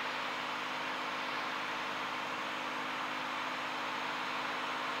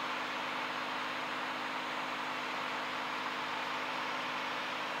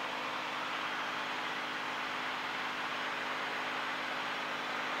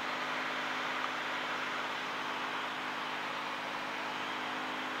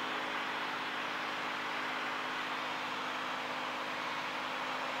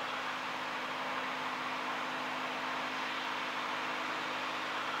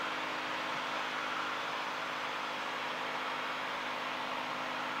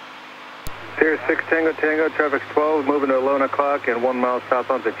 Sierra 6 Tango Tango, traffic 12, moving to 11 o'clock and 1 mile south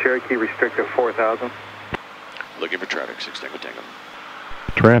onto Cherokee, restricted 4,000. Looking for traffic, 6 Tango Tango.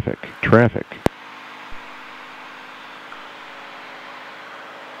 Traffic, traffic.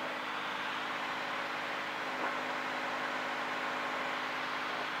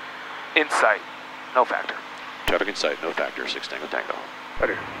 In sight, no factor. Traffic in sight, no factor, 6 Tango Tango.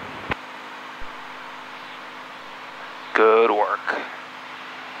 Better. Good work.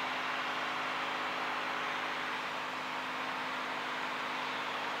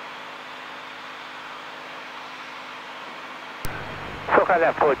 SoCal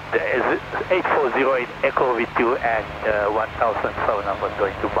Airport is 8408 Echo V2 and 1,700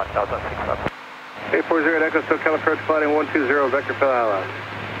 going to 1,600. 840 Echo, SoCal approach, sliding 120, vector for ILS.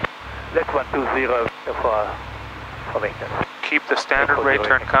 Let's 120 for maintenance. Keep the standard rate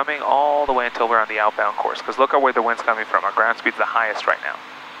turn coming all the way until we're on the outbound course, because look at where the wind's coming from. Our ground speed's the highest right now.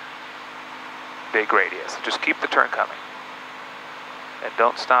 Big radius. Just keep the turn coming. And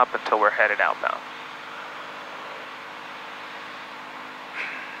don't stop until we're headed outbound.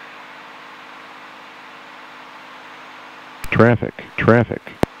 Traffic, traffic.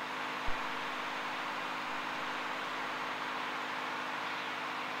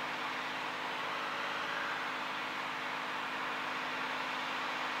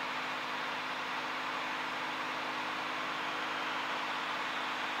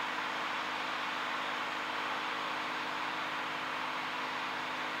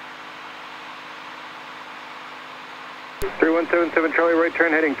 Three 177 Charlie, right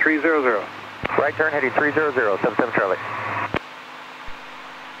turn heading 300. Right turn heading 300, 77 Charlie.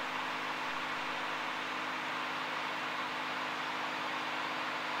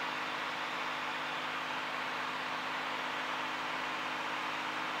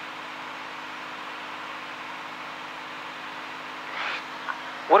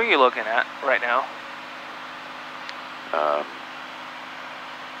 What are you looking at right now?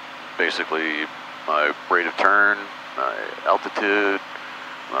 Basically, my rate of turn, my altitude,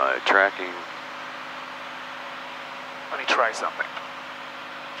 my tracking. Let me try something.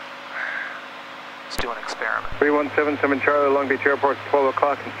 Let's do an experiment. 3177 Charlie, Long Beach Airport, 12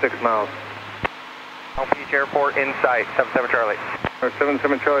 o'clock and 6 miles. Long Beach Airport in sight, 77 Charlie.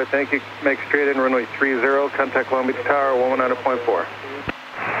 77 Charlie, thank you. Make straight in, runway 30, contact Long Beach Tower, 119.4.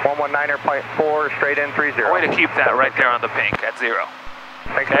 119.4, straight in 30. A way to keep that right there on the pink at 0.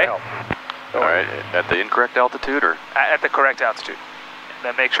 Thanks for Okay? the help. All right, at the incorrect altitude, or? At the correct altitude. And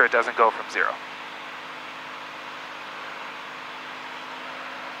then make sure it doesn't go from 0.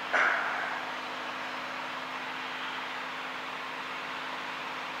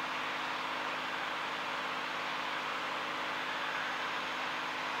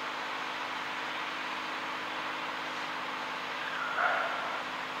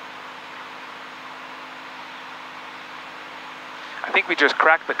 I think we just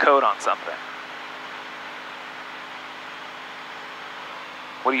cracked the code on something.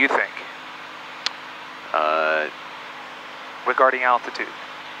 What do you think? Regarding altitude.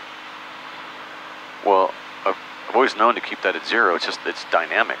 Well, I've always known to keep that at 0. It's just, it's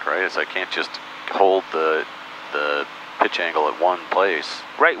dynamic, right? I can't just hold the pitch angle at one place.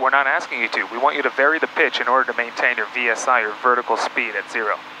 Right, we're not asking you to. We want you to vary the pitch in order to maintain your VSI, your vertical speed, at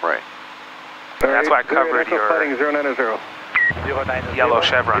 0. Right. And that's why I covered your 090. yellow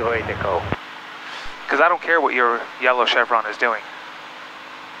chevron. Because I don't care what your yellow chevron is doing.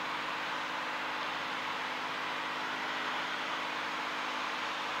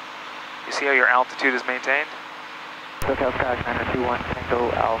 You see how your altitude is maintained? SoCal Sky 921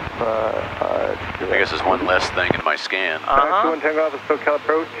 Tango Alpha. I guess there's one less thing in my scan. 21 Tango Alpha, SoCal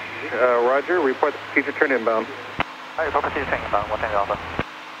approach. Roger, report the procedure turn inbound. Report procedure turn inbound, 1 Tango Alpha.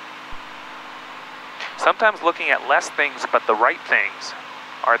 Sometimes looking at less things but the right things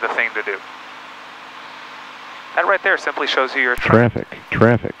are the thing to do. That right there simply shows you your Traffic.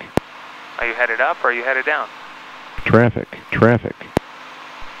 Are you headed up or are you headed down? Traffic.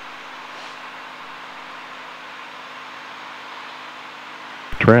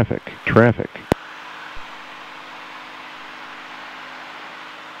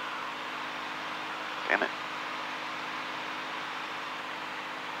 Damn it.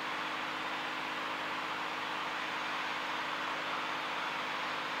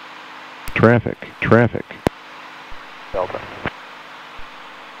 Traffic. Delta.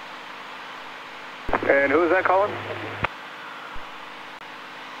 And who is that calling?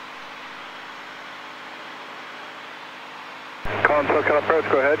 Calling SoCal approach,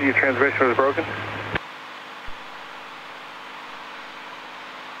 go ahead. Your transmission was broken.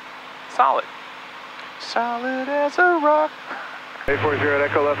 Solid. Solid as a rock. 840 at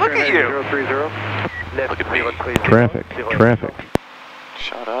Echo left. Look turn at you. 030. Look at me. Traffic.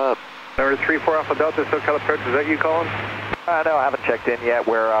 Shut up. Number 34 Alpha Delta, SoCal approach. Is that you calling? No, I haven't checked in yet.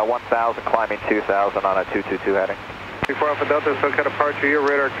 We're 1,000 climbing 2,000 on a 222 heading. 34 Alpha Delta, SoCal departure. Your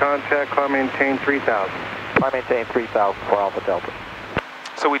radar contact. Climb maintain 3,000. Climb maintain 3,000 for Alpha Delta.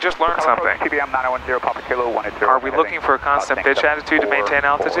 So we just learned something. TBM 910 Papa Kilo 180. Are we looking for a constant pitch attitude to maintain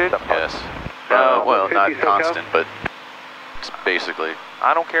altitude? Yes. Well, not 50 SoCal? constant, but it's basically.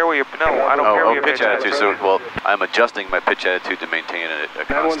 I don't care where you. No, I don't care where your pitch attitude. So, well, I'm adjusting my pitch attitude to maintain a 910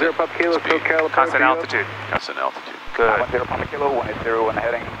 constant Papa Kilo, speed. SoCal approach. constant altitude. Constant altitude. Good. 910 Papa Kilo 180 and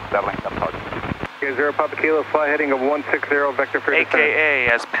heading, settling up target. 0 Papa Kilo, fly heading of 160, vector for descent. AKA,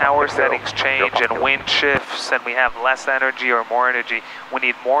 as power settings change and wind shifts and we have less energy or more energy, we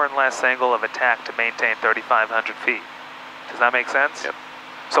need more and less angle of attack to maintain 3,500 feet. Does that make sense? Yep.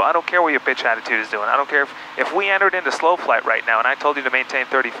 So I don't care what your pitch attitude is doing. I don't care if we entered into slow flight right now and I told you to maintain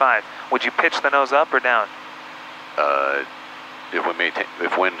 35, would you pitch the nose up or down?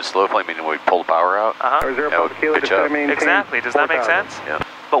 If wind is slow flight, meaning we pull the power out. Or 0 That would Papa Kilo, pitch up. maintain Exactly. Does that make 4,000. sense? Yeah.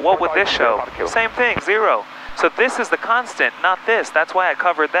 But what would this show? Same thing, 0. So this is the constant, not this. That's why I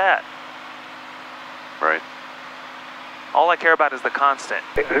covered that. Right. All I care about is the constant.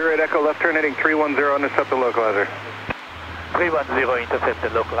 0 at Echo left turn heading 310, intercept the localizer. 310, intercept the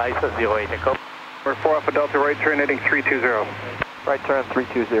localizer, 08 Echo. We're 4 Alpha Delta, right turn heading 320. Right turn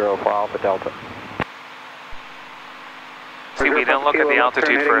 320 for Alpha Delta. See, we didn't look at the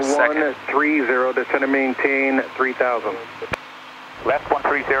altitude for a second. 130, descend and maintain 3,000. Left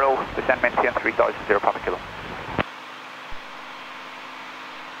 130, descend maintain 3,000, 0 Papa Kilo.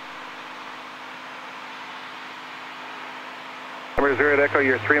 Number 0 at Echo,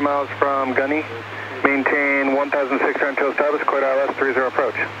 you're 3 miles from Gunny. Maintain 1,600 until established, cleared ILS 30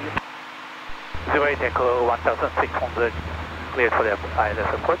 approach. 08 Echo 1,600, cleared for the ILS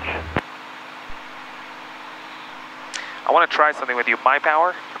approach. I want to try something with you. My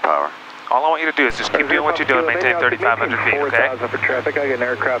power? Power. All I want you to do is just keep doing what you're doing, maintain 3,500 feet, okay? 4,000 for traffic. I get an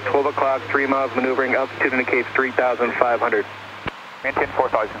aircraft 12 o'clock, 3 miles maneuvering, altitude indicates 3,500. Maintain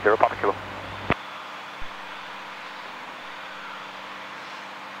 4,000, 0 Papa Kilo.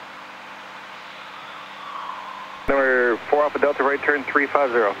 Number 4 Alpha Delta, right turn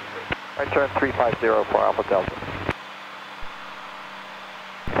 350. Right turn 350 for Alpha Delta.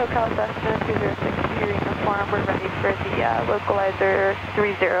 SoCal Cessna 206 to uniform, we're ready for the localizer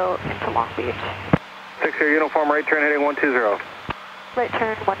 30 into Long Beach. 60 uniform, right turn heading 120. Right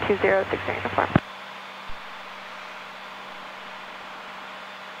turn 120, 60 uniform.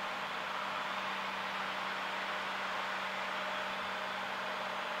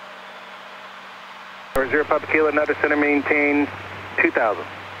 Number 0 Papa Kilo, now descend and maintain 2,000.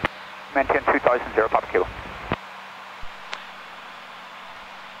 Maintain 2,000, 0 Papa Kilo.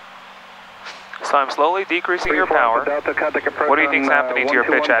 So I'm slowly decreasing your power. What do you think's happening to your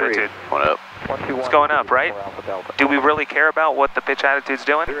pitch attitude? Going up. It's going up, right? Do we really care about what the pitch attitude's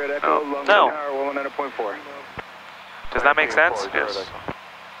doing? No. No. Does that make sense? Yes.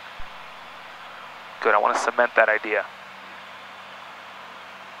 Good, I want to cement that idea.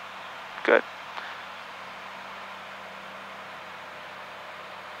 Good.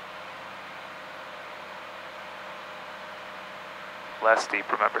 Less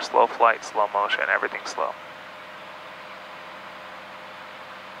steep, remember, slow flight, slow motion, everything's slow.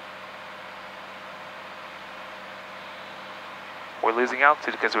 We're losing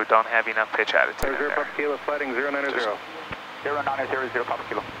altitude because we don't have enough pitch attitude in there. Papa Kilo, flighting 090. 0900, Papa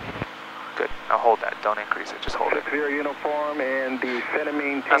Kilo. Good, now hold that, don't increase it, just hold it. 60 uniform and descend and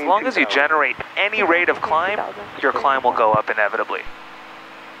maintain. As long as you generate any rate of climb, your climb will go up inevitably.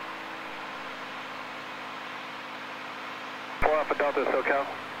 Alpha Delta SoCal.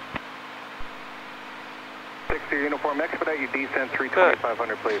 60 uniform, expedite your descent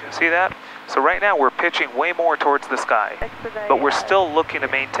 32500, please. See that? So right now we're pitching way more towards the sky, but we're still looking to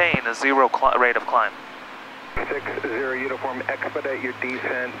maintain a zero rate of climb. 60 uniform, expedite your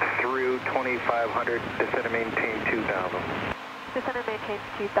descent through 2500, descend and maintain 2000. Descend and maintain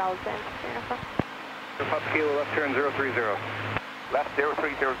 2000, uniform. Papa Kilo, left turn 030. Left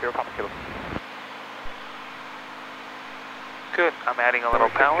 0300, Papa Kilo. Good, I'm adding a little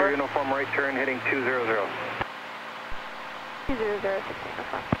power. Uniform, right turn, heading 200. 200,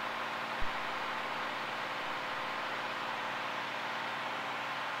 uniform.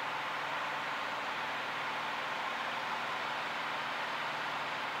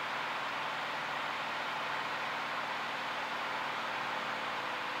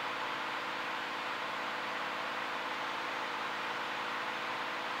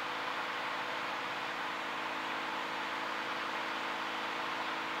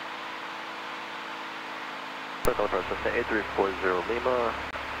 Circle approach, that's 8340 Lima,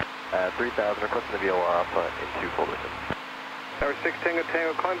 3000, requesting the VOR Alpha into full distance. Tower 6 Tango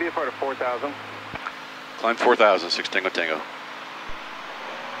Tango, climb VFR to 4000. Climb 4,000, 6 Tango Tango.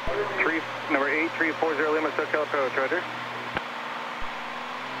 Number 8340 Lima, SoCal approach, roger.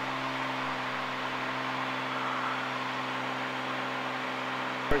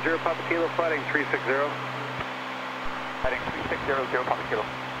 Number 0 Papa Kilo, flighting 360. Heading 3600, Papa Kilo.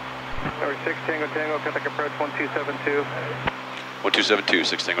 Number 6 Tango Tango, contact approach 1272. 1272,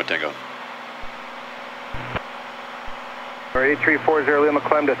 6 Tango Tango. Number 8340 Lima,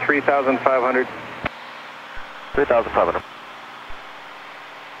 climb to 3500. 3500.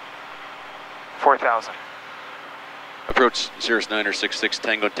 4000. Approach Cirrus 966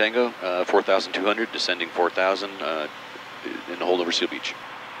 Tango Tango, 4,200, descending 4,000 in the hold over Seal Beach.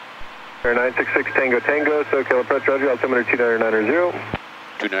 966 Tango Tango, SoCal approach, roger, altimeter 2990.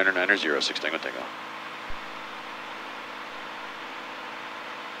 2990, 6 Tango Tango.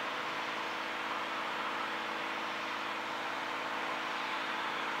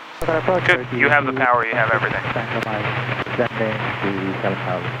 Good, you have the power, you have everything.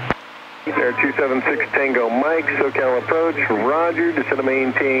 Air 276 Tango Mike, SoCal approach, roger, descend to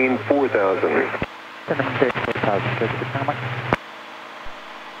maintain 4000.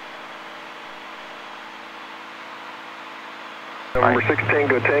 Number 6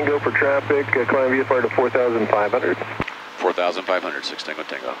 Tango Tango for traffic, climb VFR to 4500. 4,500, 6 Tango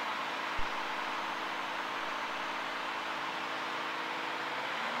Tango.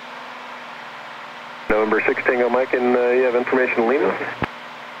 November 6 Tango Mike, and you have information Lima?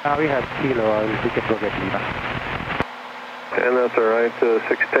 We have Kilo, we can go get Lima. And that's alright, 6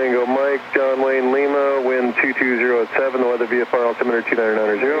 Tango Mike, John Wayne Lima, wind 220 at 7, weather VFR altimeter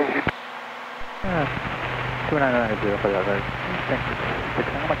 2990. 2990 for the other. Thank you.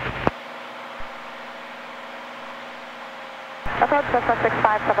 6 Tango Mike. Approach Cessna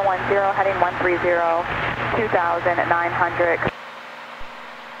 65710, heading 130, 2900.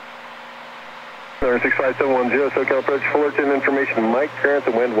 Number 65710, SoCal approach, Fullerton information, Mike, current, the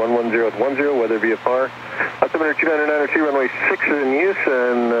wind 110 at 10, weather VFR. Altimeter 2992, runway 6 is in use,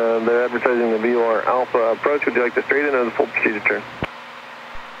 and they're advertising the VOR Alpha approach. Would you like the straight in or the full procedure turn?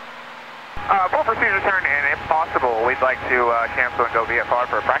 Full procedure turn, and if possible, we'd like to cancel and go VFR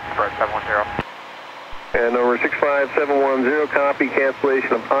for a practice approach 710. And number 65710, copy,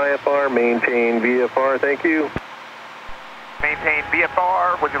 cancellation of IFR, maintain VFR, thank you. Maintain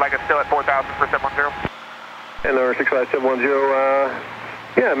VFR, would you like us still at 4000 for 710? And number 65710,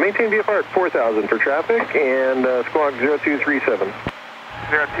 yeah, maintain VFR at 4000 for traffic, and squawk 0237.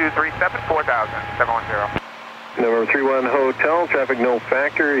 0237, 4000, 710. Number 31 Hotel, traffic no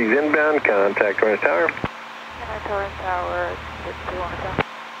factor, he's inbound, contact Torrance Tower. Torrance Tower, 31 Hotel.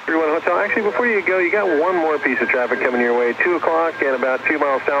 31 Hotel. Hotel. Actually, before you go, you got one more piece of traffic coming your way. 2 o'clock and about 2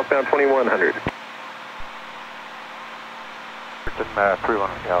 miles southbound 2100. 31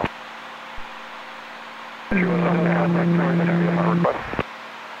 Hotel.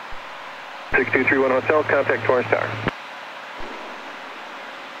 6231 Hotel, contact Torrance Tower.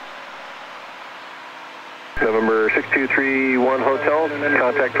 November 6231 Hotel,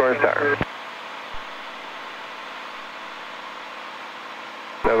 contact Torrance Tower.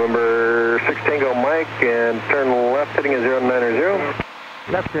 November 6 Tango Mike, and turn left heading at 090.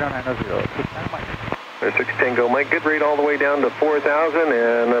 Left 090, 6 Mike. There's 6 Tango Mike, good rate all the way down to 4,000,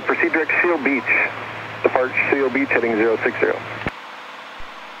 and proceed direct Seal Beach. Depart Seal Beach heading 060.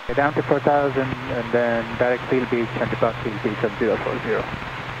 Okay, down to 4,000 and then direct Seal Beach and depart Seal Beach at 040.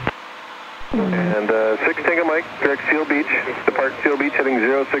 And 6 Tango Mike, direct Seal Beach, depart Seal Beach heading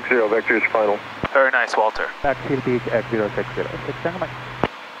 060, vectors final. Very nice, Walter. Back Seal Beach at 060. 6 Tango Mike.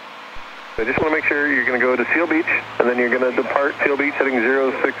 I just want to make sure you're going to go to Seal Beach, and then you're going to depart Seal Beach heading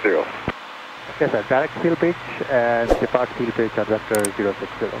 060. Yes, sir. Direct Seal Beach and depart Seal Beach at vector 060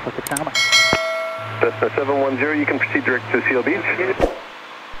 for 6 Tango Mike. Cessna 710, you can proceed direct to Seal Beach.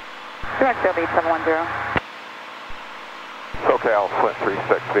 Direct Seal Beach 710. SoCal, Flint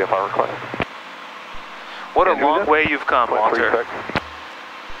 36, VFR request. What a long way you've come, Walter.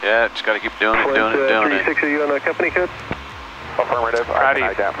 Yeah, just got to keep doing it, doing it, doing it. 36, are you on the company code? Affirmative. I can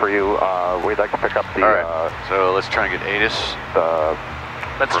IDAP for you. We'd like to pick up the... Alright, so let's try and get ATIS.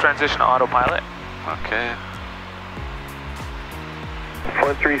 Let's transition to autopilot. Okay.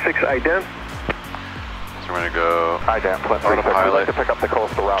 Flint 36, ident. So we're going to go IDAP, Flint 36. We'd like to pick up the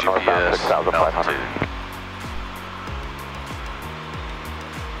coastal route northbound GPS 6,500. altitude.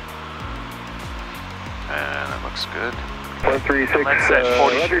 And that looks good. Flint 36, Let's set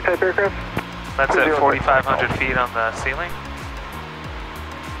 40. Roger type aircraft. That's at 4,500 feet on the ceiling.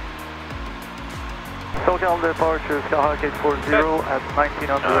 SoCal departure, Skyhawk 840 at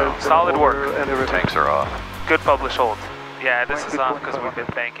 1900. Solid work. Tanks are off. Good publish hold. Yeah, this is off because we've been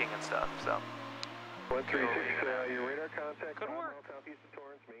banking and stuff, so. Flint 36, your radar contact. Good work.